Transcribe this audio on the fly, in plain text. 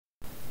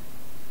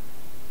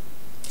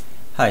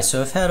Hi,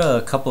 so I've had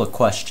a couple of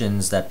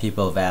questions that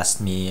people have asked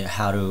me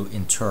how to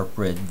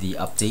interpret the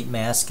update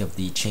mask of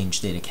the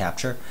change data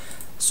capture.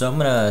 So I'm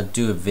going to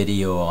do a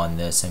video on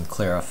this and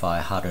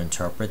clarify how to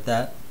interpret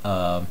that.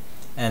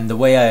 And the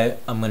way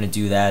I'm going to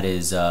do that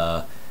is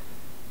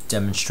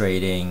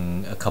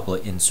demonstrating a couple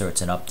of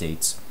inserts and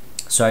updates.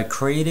 So I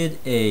created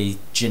a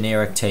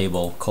generic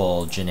table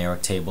called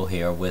generic table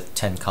here with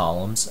 10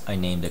 columns. I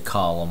named it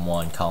column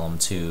 1, column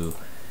 2,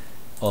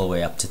 all the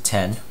way up to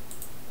 10.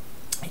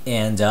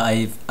 And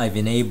I've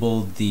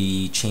enabled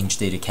the change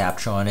data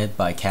capture on it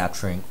by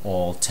capturing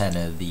all 10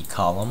 of the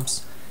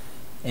columns.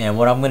 And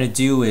what I'm going to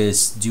do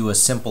is do a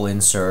simple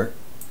insert,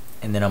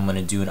 and then I'm going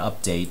to do an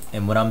update.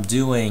 And what I'm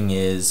doing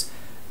is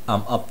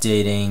I'm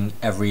updating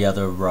every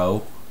other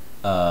row,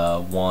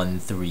 1,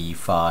 3,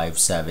 5,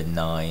 7,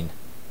 9,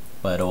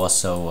 but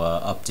also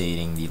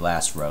updating the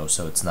last row,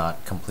 so it's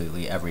not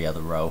completely every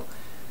other row.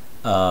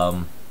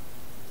 And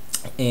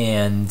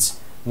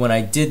when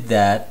I did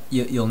that,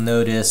 you'll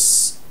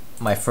notice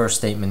my first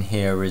statement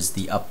here is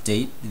the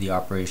update. The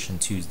operation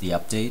 2 is the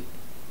update.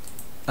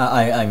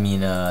 I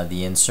mean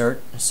the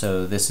insert.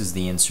 So this is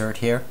the insert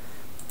here.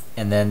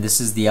 And then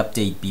this is the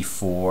update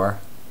before,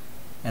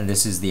 and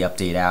this is the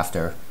update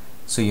after.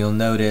 So you'll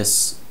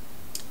notice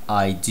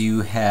I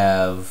do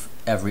have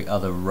every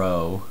other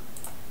row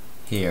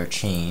here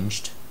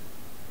changed.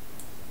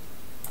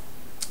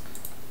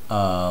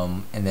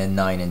 And then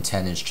 9 and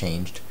 10 is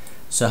changed.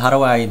 So how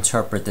do I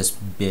interpret this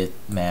bit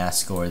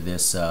mask or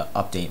this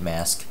update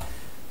mask?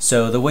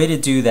 So the way to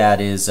do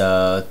that is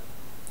the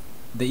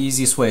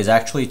easiest way is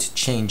actually to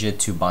change it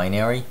to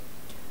binary.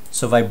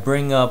 So if I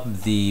bring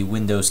up the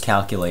Windows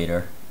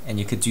calculator, and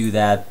you could do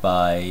that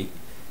by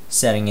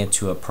setting it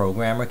to a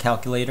programmer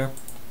calculator,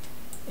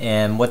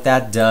 and what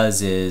that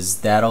does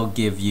is that'll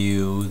give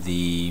you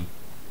the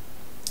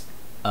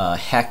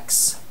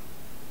hex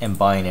and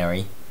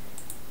binary.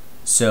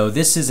 So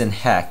this is in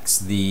hex,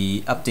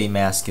 the update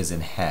mask is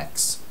in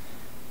hex.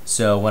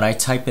 So when I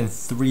type in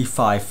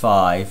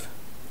 355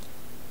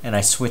 and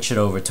I switch it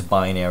over to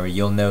binary,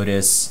 you'll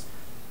notice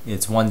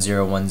it's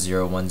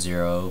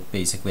 101010,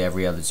 basically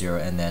every other 0,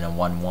 and then a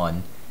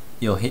 11.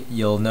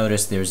 You'll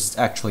notice there's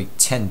actually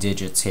 10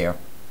 digits here.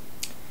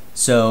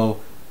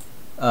 So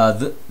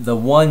the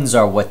ones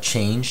are what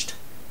changed,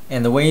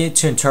 and the way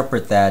to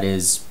interpret that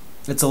is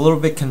it's a little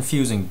bit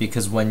confusing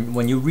because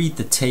when you read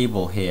the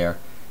table here,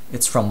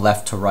 it's from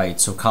left to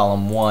right. So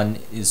column 1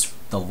 is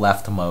the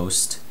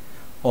leftmost,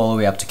 all the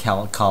way up to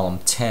column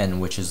 10,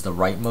 which is the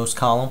rightmost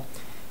column.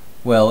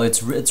 Well,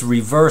 it's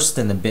reversed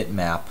in the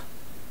bitmap.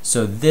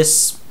 So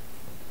this,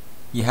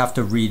 you have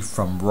to read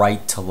from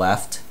right to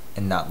left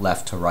and not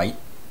left to right.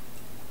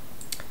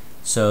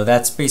 So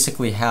that's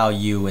basically how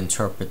you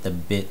interpret the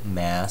bit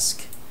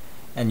mask.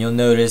 And you'll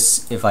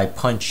notice if I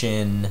punch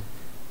in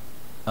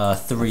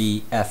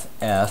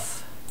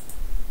 3FF,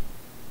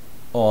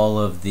 all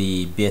of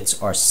the bits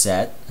are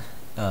set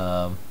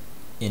in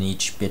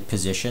each bit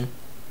position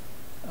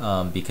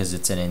because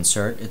it's an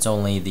insert. It's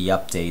only the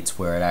updates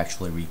where it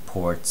actually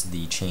reports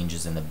the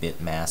changes in the bit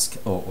mask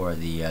or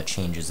the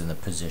changes in the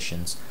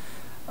positions.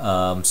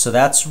 So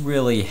that's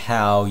really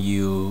how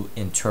you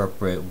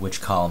interpret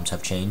which columns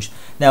have changed.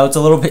 Now it's a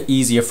little bit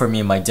easier for me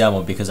in my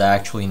demo because I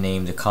actually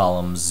named the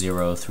columns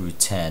 0 through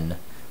 10.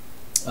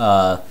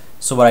 So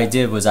what I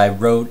did was I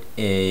wrote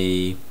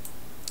a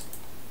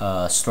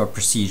store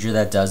procedure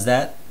that does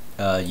that.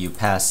 You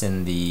pass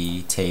in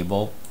the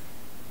table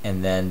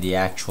and then the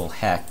actual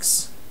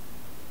hex,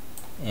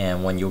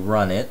 and when you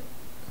run it,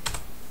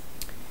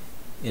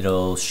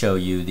 it'll show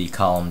you the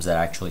columns that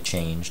actually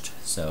changed.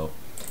 So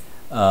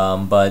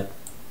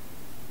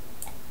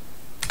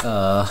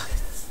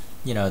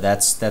you know,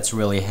 that's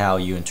really how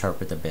you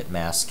interpret the bit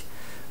mask.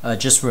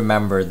 Just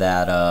remember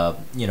that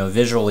you know,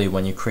 visually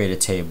when you create a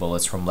table,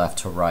 it's from left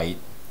to right,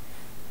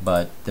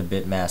 but the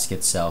bit mask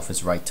itself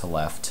is right to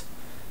left.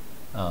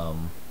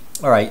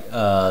 Alright,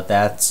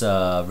 that's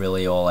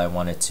really all I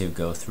wanted to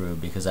go through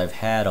because I've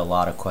had a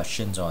lot of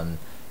questions on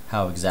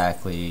how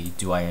exactly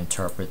do I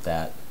interpret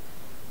that.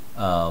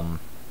 And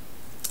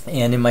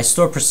in my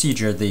store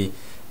procedure,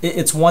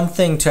 it's one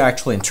thing to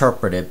actually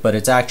interpret it, but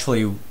it's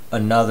actually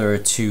another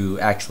to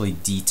actually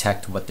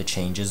detect what the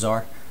changes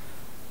are.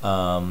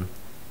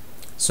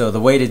 So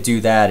the way to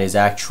do that is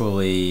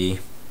actually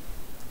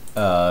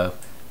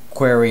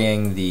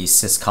querying the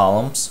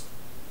syscolumns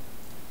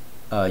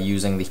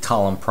using the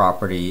column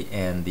property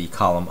and the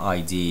column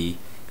ID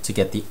to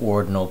get the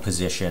ordinal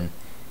position,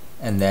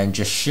 and then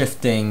just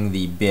shifting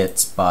the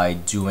bits by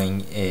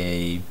doing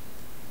a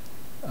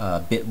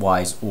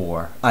bitwise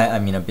OR. I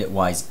mean a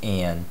bitwise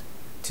AND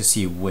to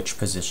see which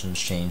positions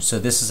change. So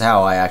this is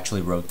how I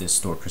actually wrote this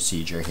store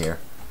procedure here.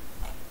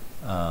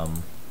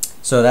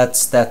 So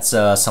that's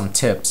some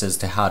tips as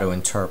to how to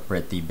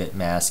interpret the bit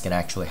mask and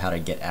actually how to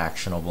get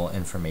actionable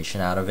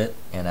information out of it,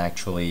 and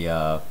actually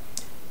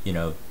you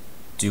know,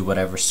 do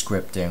whatever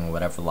scripting,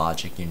 whatever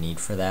logic you need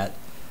for that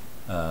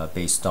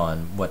based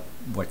on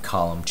what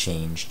column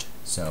changed.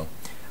 So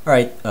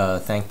alright,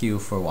 thank you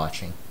for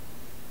watching.